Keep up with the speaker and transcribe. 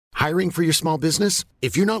Hiring for your small business?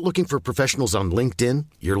 If you're not looking for professionals on LinkedIn,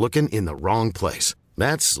 you're looking in the wrong place.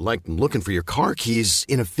 That's like looking for your car keys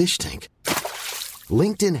in a fish tank.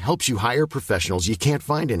 LinkedIn helps you hire professionals you can't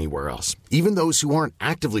find anywhere else, even those who aren't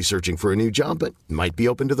actively searching for a new job but might be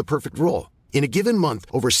open to the perfect role. In a given month,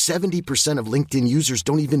 over 70% of LinkedIn users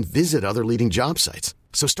don't even visit other leading job sites.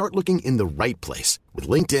 So start looking in the right place. With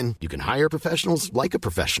LinkedIn, you can hire professionals like a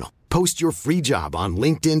professional. Post your free job on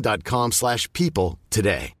linkedin.com/people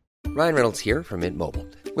today. Ryan Reynolds here from Mint Mobile.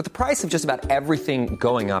 With the price of just about everything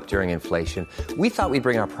going up during inflation, we thought we'd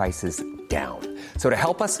bring our prices down. So to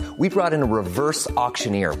help us, we brought in a reverse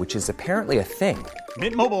auctioneer, which is apparently a thing.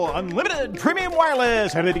 Mint Mobile Unlimited Premium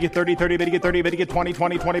Wireless. How to get 30, 30, bit to get 30, bit to get 20,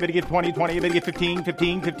 20, 20, bit to get 20, 20, bit to get 15,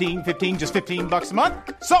 15, 15, 15, just $15 a month?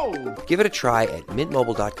 Sold! Give it a try at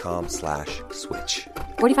mintmobile.com/switch.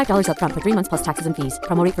 $45 up front for 3 months plus taxes and fees.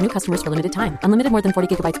 Promo rate for new customers for limited time. Unlimited more than 40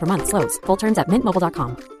 gigabytes per month. Slows full terms at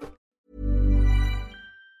mintmobile.com.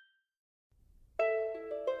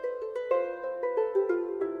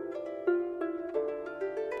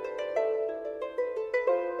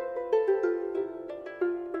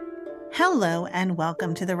 Hello and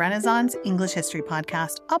welcome to the Renaissance English History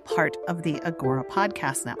Podcast, a part of the Agora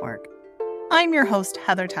Podcast Network. I'm your host,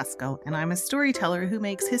 Heather Tesco, and I'm a storyteller who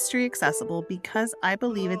makes history accessible because I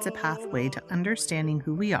believe it's a pathway to understanding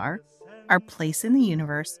who we are, our place in the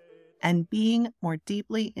universe, and being more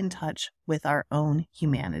deeply in touch with our own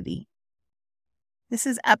humanity. This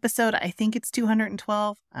is episode, I think it's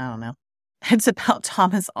 212. I don't know. It's about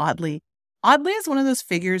Thomas Audley. Audley is one of those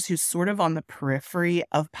figures who's sort of on the periphery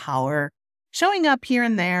of power, showing up here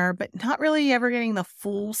and there, but not really ever getting the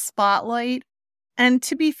full spotlight. And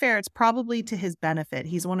to be fair, it's probably to his benefit.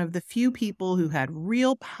 He's one of the few people who had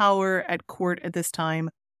real power at court at this time,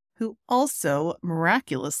 who also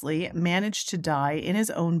miraculously managed to die in his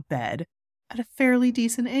own bed at a fairly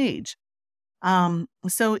decent age.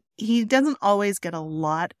 So he doesn't always get a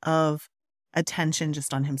lot of attention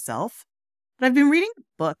just on himself. But I've been reading a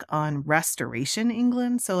book on Restoration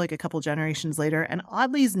England, so like a couple generations later, and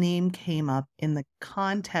Audley's name came up in the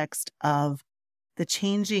context of the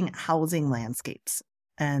changing housing landscapes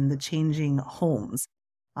and the changing homes,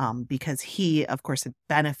 because he, of course, had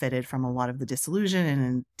benefited from a lot of the disillusion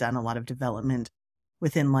and had done a lot of development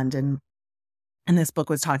within London. And this book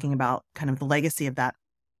was talking about kind of the legacy of that.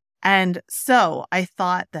 And so I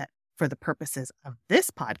thought that for the purposes of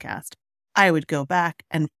this podcast, I would go back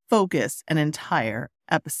and focus an entire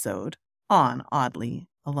episode on Audley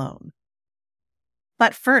alone.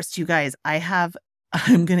 But first, you guys, I'm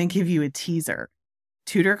going to give you a teaser.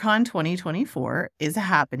 TutorCon 2024 is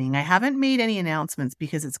happening. I haven't made any announcements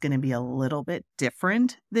because it's going to be a little bit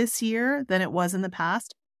different this year than it was in the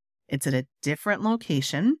past. It's at a different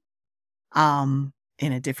location, in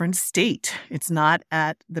a different state. It's not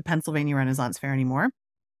at the Pennsylvania Renaissance Fair anymore.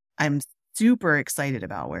 I'm super excited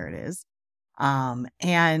about where it is.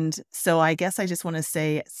 And so I guess I just want to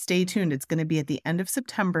say, stay tuned. It's going to be at the end of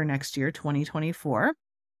September next year, 2024.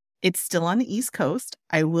 It's still on the East Coast.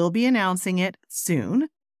 I will be announcing it soon.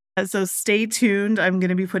 So stay tuned. I'm going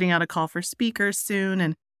to be putting out a call for speakers soon.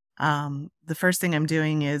 And the first thing I'm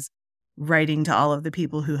doing is writing to all of the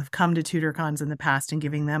people who have come to TutorCons in the past and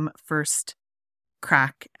giving them first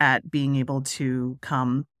crack at being able to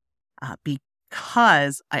come,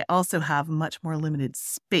 because I also have much more limited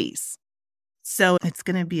space. So it's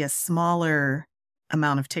going to be a smaller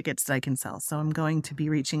amount of tickets that I can sell. So I'm going to be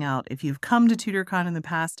reaching out. If you've come to TutorCon in the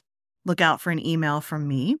past, look out for an email from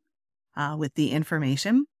me with the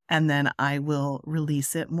information, and then I will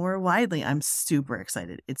release it more widely. I'm super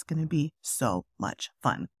excited. It's going to be so much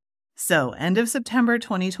fun. So end of September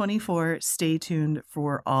 2024, stay tuned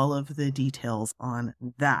for all of the details on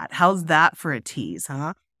that. How's that for a tease,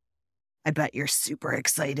 huh? I bet you're super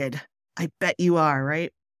excited. I bet you are,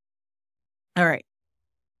 right? All right.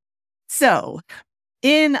 So,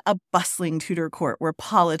 in a bustling Tudor court where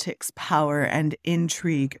politics, power, and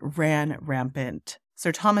intrigue ran rampant,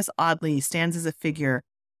 Sir Thomas Audley stands as a figure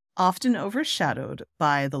often overshadowed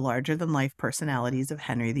by the larger-than-life personalities of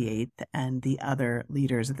Henry VIII and the other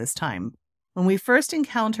leaders of this time. When we first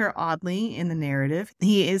encounter Audley in the narrative,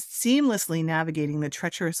 he is seamlessly navigating the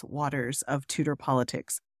treacherous waters of Tudor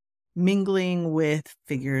politics, mingling with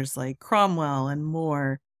figures like Cromwell and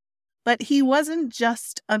More. But he wasn't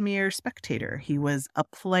just a mere spectator. He was a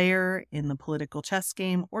player in the political chess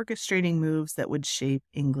game, orchestrating moves that would shape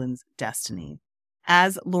England's destiny.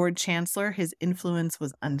 As Lord Chancellor, his influence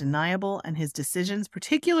was undeniable, and his decisions,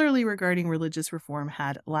 particularly regarding religious reform,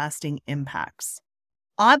 had lasting impacts.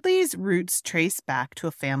 Audley's roots trace back to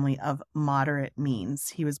a family of moderate means.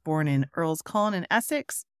 He was born in Earl's Colne in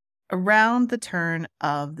Essex, around the turn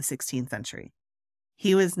of the 16th century.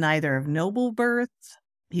 He was neither of noble birth.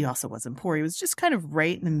 He also wasn't poor. He was just kind of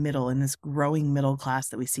right in the middle in this growing middle class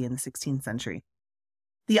that we see in the 16th century.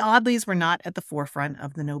 The Audleys were not at the forefront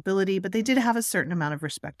of the nobility, but they did have a certain amount of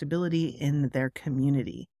respectability in their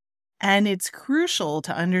community. And it's crucial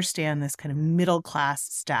to understand this kind of middle class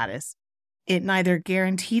status. It neither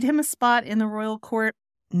guaranteed him a spot in the royal court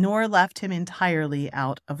nor left him entirely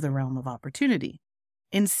out of the realm of opportunity.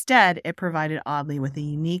 Instead, it provided Audley with a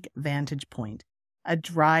unique vantage point, a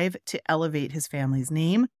drive to elevate his family's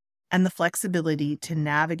name, and the flexibility to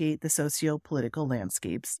navigate the socio-political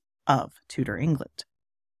landscapes of Tudor England.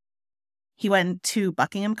 He went to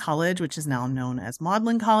Buckingham College, which is now known as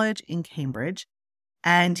Magdalen College, in Cambridge,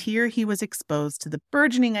 and here he was exposed to the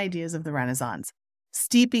burgeoning ideas of the Renaissance,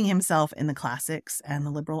 steeping himself in the classics and the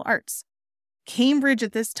liberal arts. Cambridge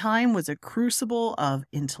at this time was a crucible of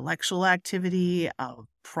intellectual activity, of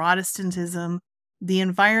Protestantism. The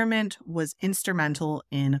environment was instrumental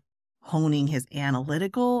in honing his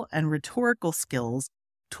analytical and rhetorical skills,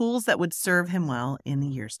 tools that would serve him well in the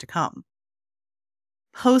years to come.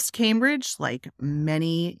 Post-Cambridge, like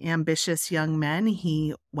many ambitious young men,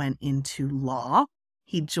 he went into law.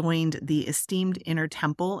 He joined the esteemed Inner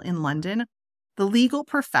Temple in London. The legal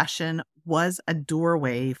profession was a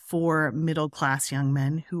doorway for middle-class young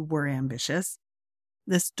men who were ambitious,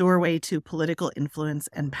 this doorway to political influence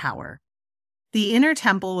and power. The Inner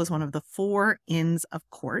Temple was one of the 4 Inns of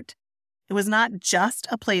Court. It was not just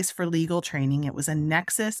a place for legal training, it was a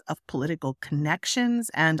nexus of political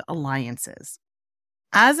connections and alliances.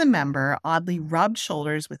 As a member, Audley rubbed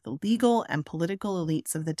shoulders with the legal and political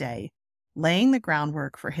elites of the day, laying the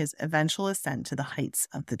groundwork for his eventual ascent to the heights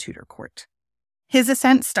of the Tudor court. His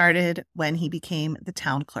ascent started when he became the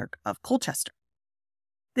town clerk of Colchester.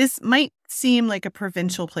 This might seem like a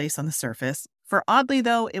provincial place on the surface. For Audley,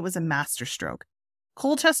 though, it was a masterstroke.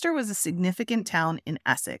 Colchester was a significant town in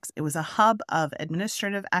Essex. It was a hub of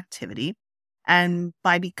administrative activity, and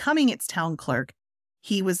by becoming its town clerk,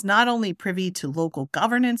 he was not only privy to local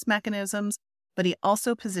governance mechanisms, but he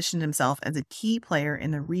also positioned himself as a key player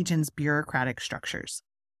in the region's bureaucratic structures.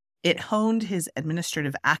 It honed his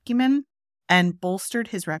administrative acumen and bolstered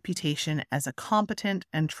his reputation as a competent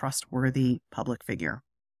and trustworthy public figure.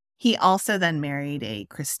 He also then married a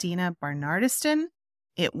Christina Barnardiston.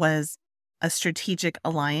 It was a strategic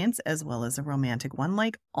alliance as well as a romantic one,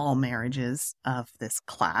 like all marriages of this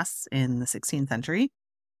class in the 16th century.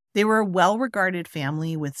 They were a well-regarded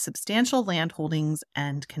family with substantial landholdings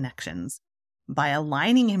and connections. By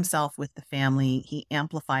aligning himself with the family, he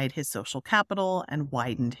amplified his social capital and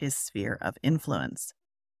widened his sphere of influence.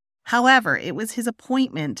 However, it was his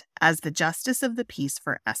appointment as the Justice of the Peace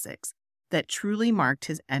for Essex that truly marked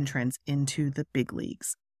his entrance into the big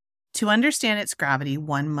leagues. To understand its gravity,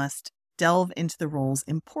 one must delve into the role's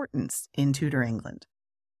importance in Tudor England.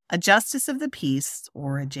 A Justice of the Peace,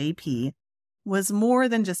 or a JP, was more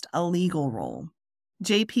than just a legal role.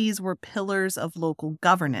 JPs were pillars of local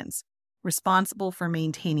governance, responsible for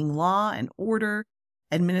maintaining law and order,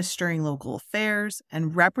 administering local affairs,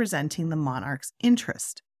 and representing the monarch's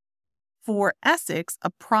interest. For Essex,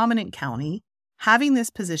 a prominent county, having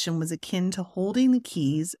this position was akin to holding the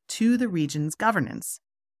keys to the region's governance.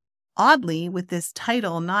 Audley, with this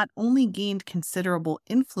title, not only gained considerable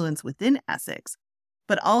influence within Essex,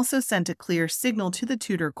 but also sent a clear signal to the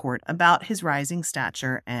Tudor court about his rising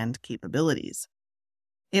stature and capabilities.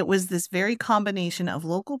 It was this very combination of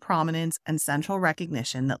local prominence and central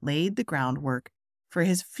recognition that laid the groundwork for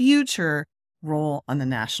his future role on the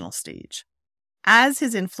national stage. As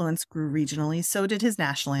his influence grew regionally, so did his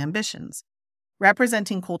national ambitions.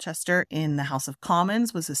 Representing Colchester in the House of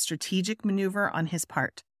Commons was a strategic maneuver on his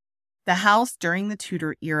part. The House during the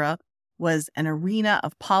Tudor era was an arena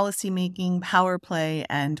of policymaking, power play,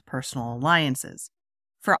 and personal alliances.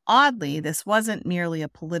 For Audley, this wasn't merely a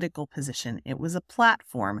political position, it was a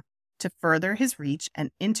platform to further his reach and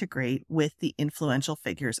integrate with the influential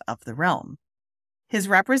figures of the realm. His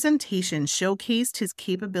representation showcased his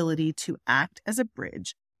capability to act as a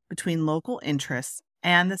bridge between local interests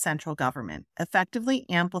and the central government, effectively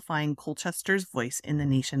amplifying Colchester's voice in the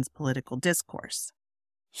nation's political discourse.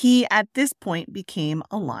 He, at this point, became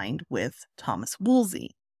aligned with Thomas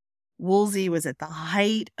Wolsey. Wolsey was at the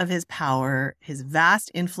height of his power, his vast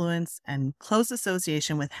influence, and close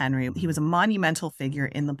association with Henry. He was a monumental figure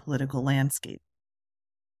in the political landscape.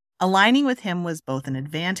 Aligning with him was both an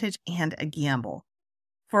advantage and a gamble.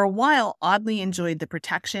 For a while, Audley enjoyed the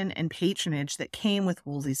protection and patronage that came with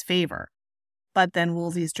Wolsey's favor. But then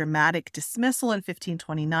Wolsey's dramatic dismissal in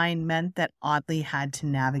 1529 meant that Audley had to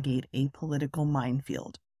navigate a political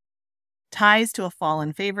minefield. Ties to a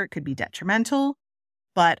fallen favorite could be detrimental,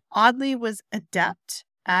 but Audley was adept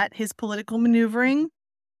at his political maneuvering,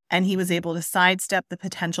 and he was able to sidestep the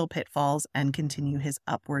potential pitfalls and continue his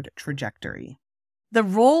upward trajectory. The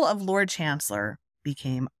role of Lord Chancellor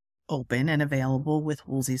became open and available with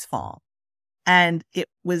Wolsey's fall, and it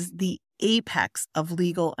was the apex of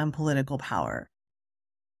legal and political power.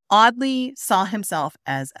 Audley saw himself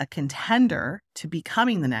as a contender to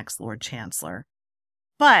becoming the next Lord Chancellor,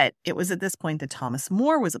 but it was at this point that Thomas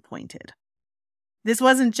More was appointed. This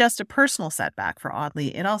wasn't just a personal setback for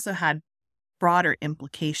Audley, it also had broader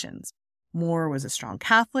implications. More was a strong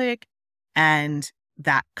Catholic, and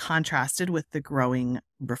that contrasted with the growing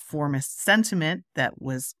reformist sentiment that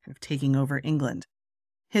was kind of taking over England.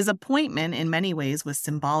 His appointment in many ways was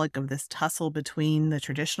symbolic of this tussle between the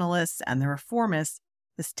traditionalists and the reformists,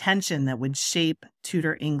 this tension that would shape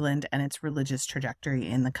Tudor England and its religious trajectory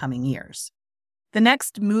in the coming years. The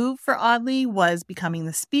next move for Audley was becoming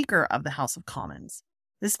the Speaker of the House of Commons.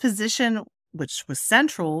 This position, which was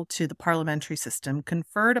central to the parliamentary system,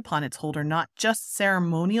 conferred upon its holder not just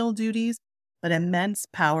ceremonial duties, but immense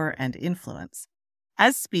power and influence.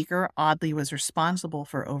 As Speaker, Audley was responsible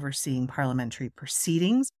for overseeing parliamentary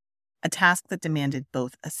proceedings, a task that demanded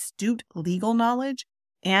both astute legal knowledge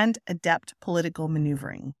and adept political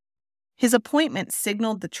maneuvering. His appointment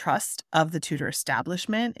signaled the trust of the Tudor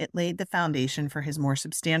establishment. It laid the foundation for his more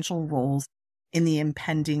substantial roles in the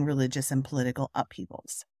impending religious and political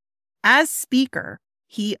upheavals. As Speaker,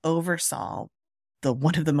 he oversaw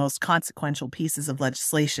one of the most consequential pieces of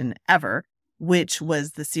legislation ever, which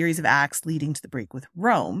was the series of acts leading to the break with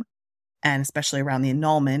Rome, and especially around the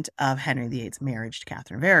annulment of Henry VIII's marriage to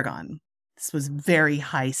Catherine of Aragon. This was very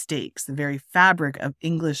high stakes. The very fabric of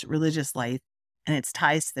English religious life and its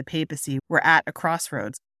ties to the papacy were at a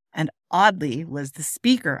crossroads, and Audley was the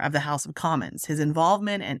Speaker of the House of Commons. His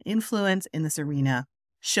involvement and influence in this arena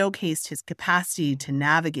showcased his capacity to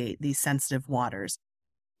navigate these sensitive waters.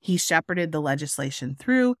 He shepherded the legislation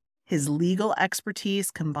through. His legal expertise,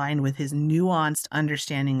 combined with his nuanced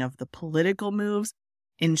understanding of the political moves,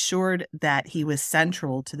 ensured that he was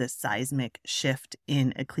central to this seismic shift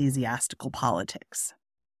in ecclesiastical politics.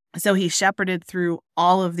 So he shepherded through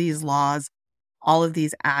all of these laws, all of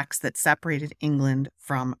these acts that separated England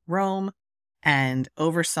from Rome, and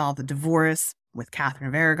oversaw the divorce with Catherine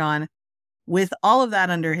of Aragon. With all of that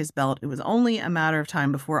under his belt, it was only a matter of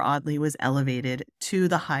time before Audley was elevated to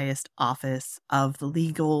the highest office of the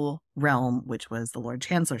legal realm, which was the Lord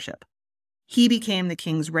Chancellorship. He became the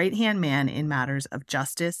king's right-hand man in matters of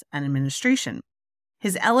justice and administration.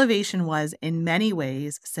 His elevation was, in many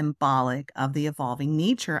ways, symbolic of the evolving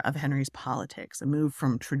nature of Henry's politics, a move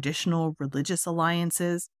from traditional religious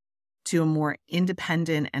alliances to a more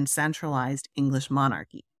independent and centralized English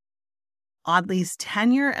monarchy. Audley's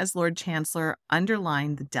tenure as Lord Chancellor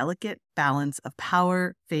underlined the delicate balance of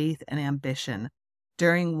power, faith, and ambition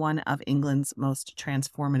during one of England's most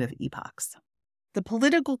transformative epochs. The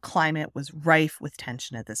political climate was rife with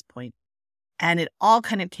tension at this point, and it all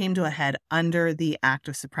kind of came to a head under the Act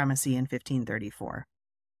of Supremacy in 1534.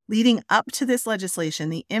 Leading up to this legislation,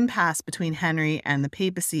 the impasse between Henry and the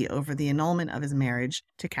papacy over the annulment of his marriage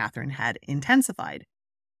to Catherine had intensified.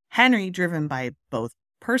 Henry, driven by both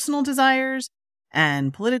personal desires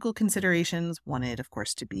and political considerations, wanted, of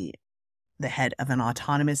course, to be the head of an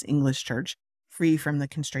autonomous English church, free from the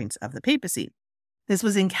constraints of the papacy. This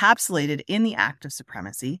was encapsulated in the Act of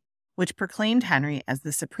Supremacy, which proclaimed Henry as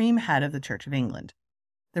the supreme head of the Church of England.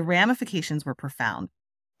 The ramifications were profound.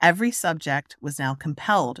 Every subject was now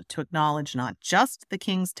compelled to acknowledge not just the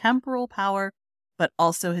king's temporal power, but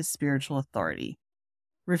also his spiritual authority.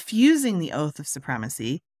 Refusing the oath of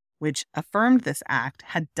supremacy, which affirmed this act,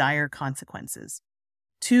 had dire consequences.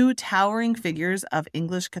 Two towering figures of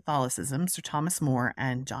English Catholicism, Sir Thomas More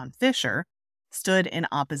and John Fisher, stood in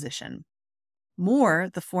opposition. More,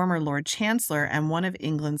 the former Lord Chancellor and one of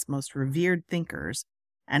England's most revered thinkers,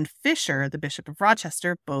 and Fisher, the Bishop of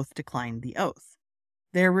Rochester, both declined the oath.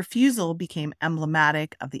 Their refusal became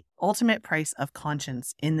emblematic of the ultimate price of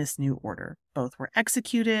conscience in this new order. Both were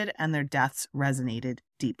executed, and their deaths resonated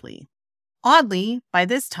deeply. Audley, by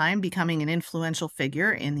this time becoming an influential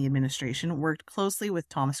figure in the administration, worked closely with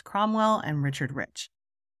Thomas Cromwell and Richard Rich.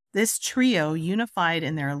 This trio, unified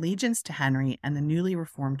in their allegiance to Henry and the newly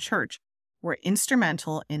reformed church, were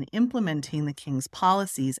instrumental in implementing the king's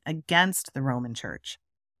policies against the Roman Church.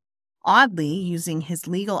 Audley, using his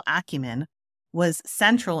legal acumen, was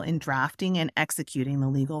central in drafting and executing the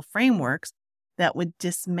legal frameworks that would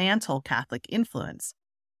dismantle Catholic influence.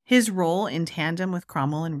 His role, in tandem with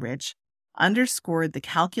Cromwell and Rich, underscored the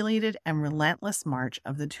calculated and relentless march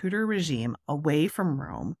of the Tudor regime away from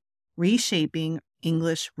Rome, reshaping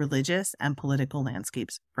English religious and political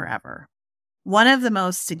landscapes forever. One of the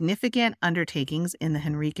most significant undertakings in the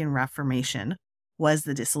Henrician Reformation was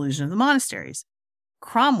the dissolution of the monasteries.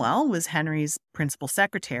 Cromwell was Henry's principal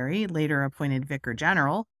secretary, later appointed vicar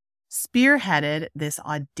general, spearheaded this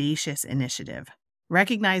audacious initiative.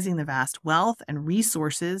 Recognizing the vast wealth and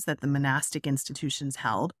resources that the monastic institutions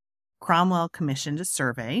held, Cromwell commissioned a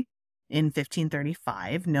survey in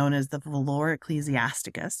 1535 known as the Valor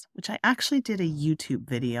Ecclesiasticus, which I actually did a YouTube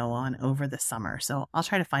video on over the summer, so I'll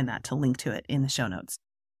try to find that to link to it in the show notes.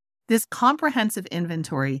 This comprehensive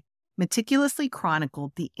inventory meticulously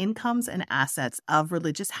chronicled the incomes and assets of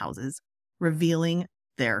religious houses, revealing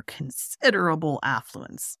their considerable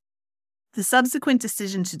affluence. The subsequent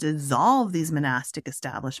decision to dissolve these monastic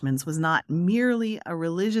establishments was not merely a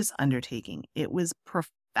religious undertaking, it was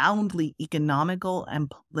profoundly economical and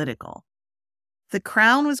political. The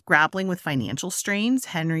crown was grappling with financial strains.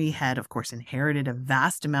 Henry had, of course, inherited a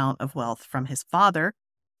vast amount of wealth from his father,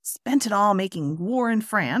 spent it all making war in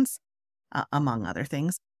France, among other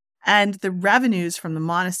things, and the revenues from the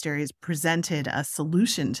monasteries presented a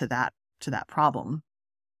solution to that problem.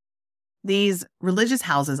 These religious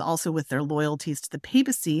houses, also with their loyalties to the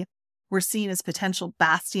papacy, were seen as potential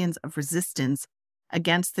bastions of resistance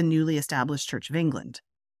against the newly established Church of England.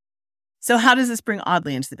 So how does this bring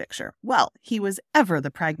Audley into the picture? Well, he was ever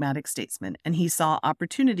the pragmatic statesman, and he saw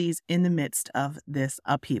opportunities in the midst of this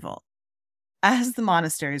upheaval. As the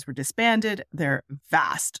monasteries were disbanded, their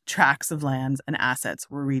vast tracts of lands and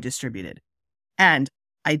assets were redistributed. And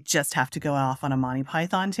I just have to go off on a Monty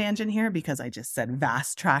Python tangent here because I just said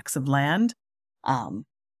vast tracts of land,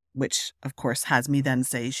 which, of course, has me then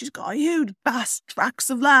say, she's got huge, vast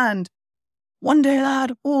tracts of land. One day,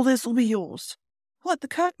 lad, all this will be yours. What, the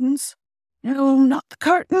curtains? No, not the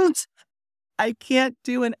curtains. I can't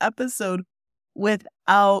do an episode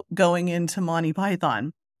without going into Monty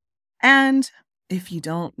Python. And if you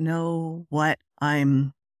don't know what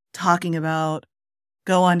I'm talking about,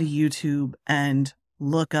 go onto YouTube and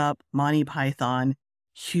look up Monty Python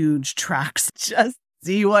huge tracks. Just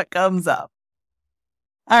see what comes up.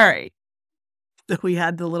 All right. So we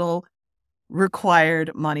had the little required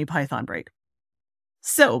Monty Python break.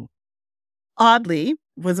 So Audley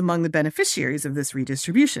was among the beneficiaries of this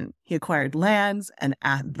redistribution. He acquired lands and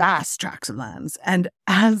vast tracts of lands and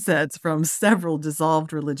assets from several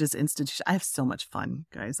dissolved religious institutions. I have so much fun,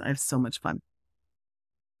 guys. I have so much fun.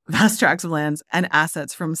 Vast tracts of lands and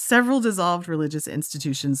assets from several dissolved religious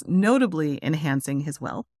institutions, notably enhancing his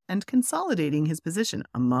wealth and consolidating his position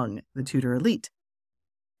among the Tudor elite.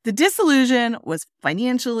 The dissolution was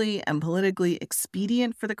financially and politically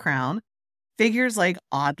expedient for the crown. Figures like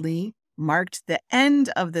Audley marked the end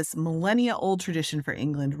of this millennia-old tradition for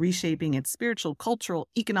England, reshaping its spiritual, cultural,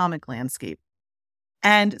 economic landscape.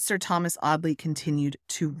 And Sir Thomas Audley continued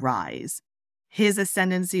to rise. His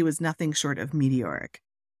ascendancy was nothing short of meteoric.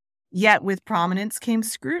 Yet with prominence came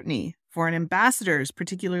scrutiny. Foreign ambassadors,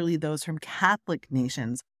 particularly those from Catholic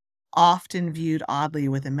nations, often viewed Audley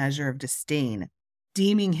with a measure of disdain,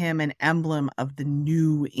 deeming him an emblem of the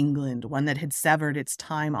New England, one that had severed its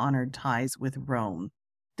time-honored ties with Rome.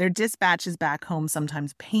 Their dispatches back home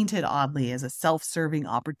sometimes painted Audley as a self-serving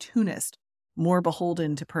opportunist, more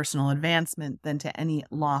beholden to personal advancement than to any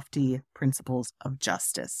lofty principles of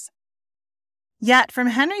justice. Yet, from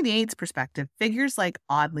Henry VIII's perspective, figures like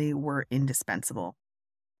Audley were indispensable.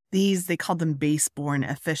 These, they called them base-born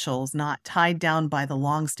officials, not tied down by the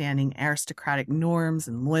long-standing aristocratic norms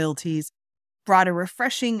and loyalties, brought a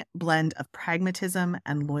refreshing blend of pragmatism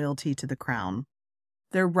and loyalty to the crown.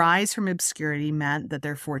 Their rise from obscurity meant that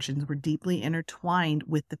their fortunes were deeply intertwined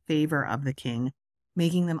with the favor of the king,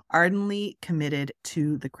 making them ardently committed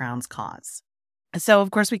to the crown's cause. So,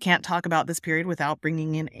 of course, we can't talk about this period without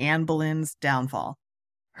bringing in Anne Boleyn's downfall.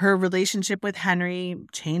 Her relationship with Henry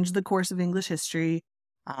changed the course of English history,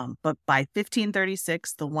 but by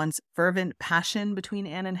 1536, the once fervent passion between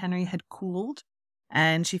Anne and Henry had cooled,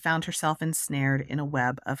 and she found herself ensnared in a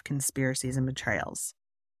web of conspiracies and betrayals.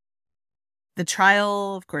 The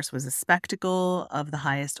trial, of course, was a spectacle of the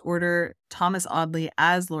highest order. Thomas Audley,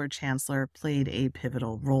 as Lord Chancellor, played a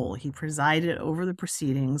pivotal role. He presided over the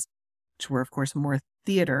proceedings, which were, of course, more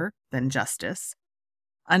theater than justice.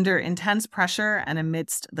 Under intense pressure and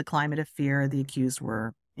amidst the climate of fear, the accused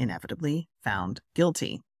were inevitably found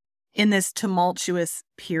guilty. In this tumultuous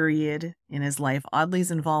period in his life,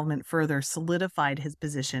 Audley's involvement further solidified his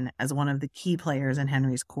position as one of the key players in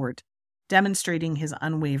Henry's court, demonstrating his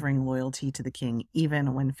unwavering loyalty to the king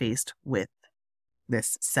even when faced with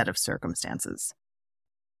this set of circumstances.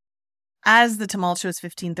 As the tumultuous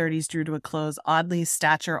 1530s drew to a close, Audley's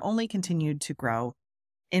stature only continued to grow.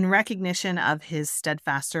 In recognition of his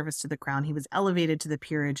steadfast service to the crown, he was elevated to the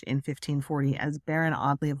peerage in 1540 as Baron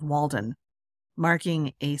Audley of Walden,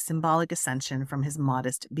 marking a symbolic ascension from his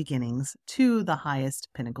modest beginnings to the highest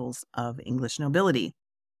pinnacles of English nobility.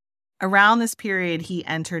 Around this period, he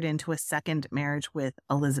entered into a second marriage with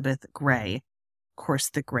Elizabeth Grey. Of course,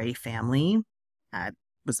 the Grey family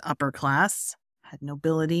was upper class, had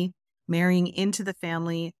nobility. Marrying into the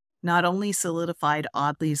family not only solidified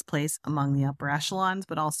Audley's place among the upper echelons,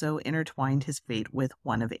 but also intertwined his fate with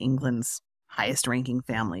one of England's highest-ranking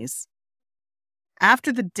families.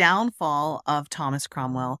 After the downfall of Thomas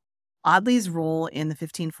Cromwell, Audley's role in the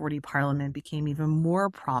 1540 Parliament became even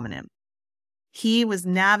more prominent. He was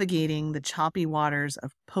navigating the choppy waters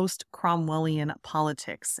of post-Cromwellian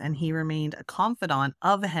politics, and he remained a confidant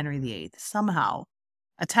of Henry VIII somehow.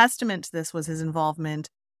 A testament to this was his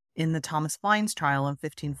involvement in the Thomas Fiennes trial in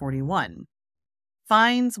 1541.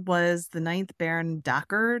 Fiennes was the 9th Baron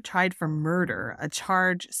Dacre, tried for murder, a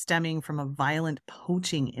charge stemming from a violent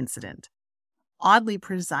poaching incident. Audley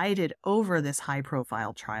presided over this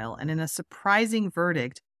high-profile trial, and in a surprising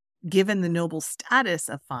verdict, given the noble status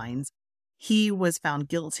of Fiennes, he was found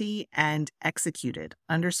guilty and executed,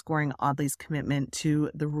 underscoring Audley's commitment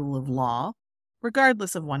to the rule of law,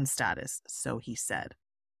 regardless of one's status, so he said.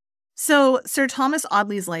 So, Sir Thomas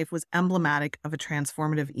Audley's life was emblematic of a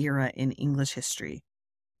transformative era in English history.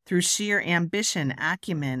 Through sheer ambition,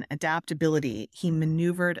 acumen, adaptability, he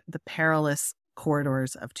maneuvered the perilous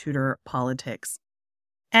corridors of Tudor politics.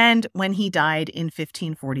 And when he died in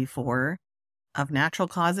 1544, of natural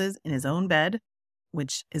causes in his own bed,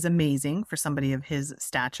 which is amazing for somebody of his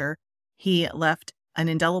stature, he left an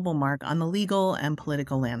indelible mark on the legal and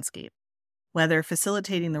political landscape. Whether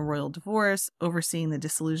facilitating the royal divorce, overseeing the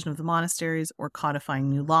dissolution of the monasteries, or codifying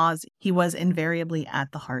new laws, he was invariably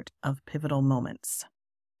at the heart of pivotal moments.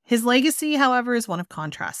 His legacy, however, is one of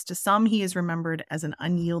contrast. To some, he is remembered as an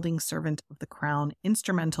unyielding servant of the crown,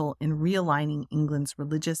 instrumental in realigning England's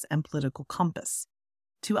religious and political compass.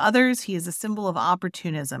 To others, he is a symbol of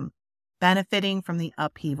opportunism, benefiting from the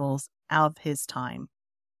upheavals of his time.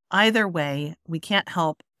 Either way, we can't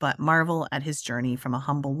help but marvel at his journey from a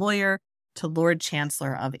humble lawyer to Lord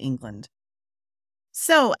Chancellor of England.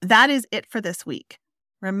 So that is it for this week.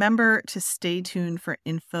 Remember to stay tuned for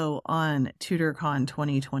info on TudorCon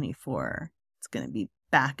 2024. It's going to be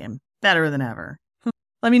back and better than ever.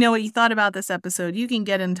 Let me know what you thought about this episode. You can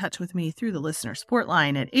get in touch with me through the listener support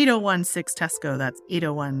line at 8016-TESCO. That's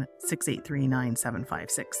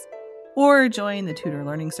 801-683-9756. Or join the Tudor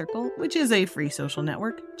Learning Circle, which is a free social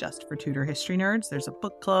network just for Tudor history nerds. There's a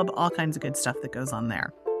book club, all kinds of good stuff that goes on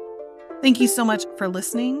there. Thank you so much for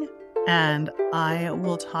listening, and I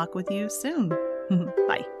will talk with you soon.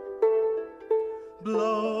 Bye.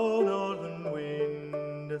 Blow, northern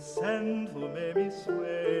wind, send who may be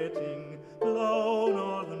sweating. Blow,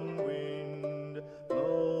 northern wind,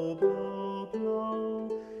 blow, blow,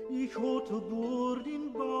 blow. Ich hatte Bord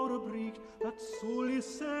in Bauerbricht, dat soll is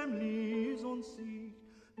semlis on sich.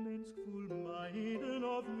 Mensch cool meiden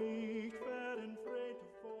of mich, werden freit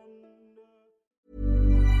von.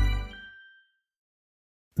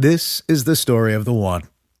 This is the story of the one.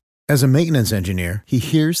 As a maintenance engineer, he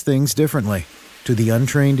hears things differently. To the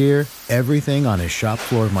untrained ear, everything on his shop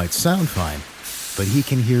floor might sound fine, but he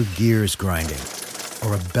can hear gears grinding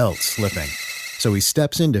or a belt slipping. So he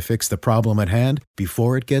steps in to fix the problem at hand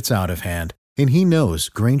before it gets out of hand. And he knows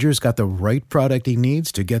Grainger's got the right product he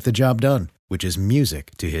needs to get the job done, which is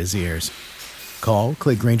music to his ears. Call,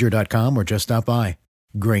 click Grainger.com, or just stop by.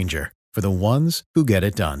 Grainger, for the ones who get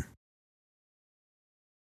it done.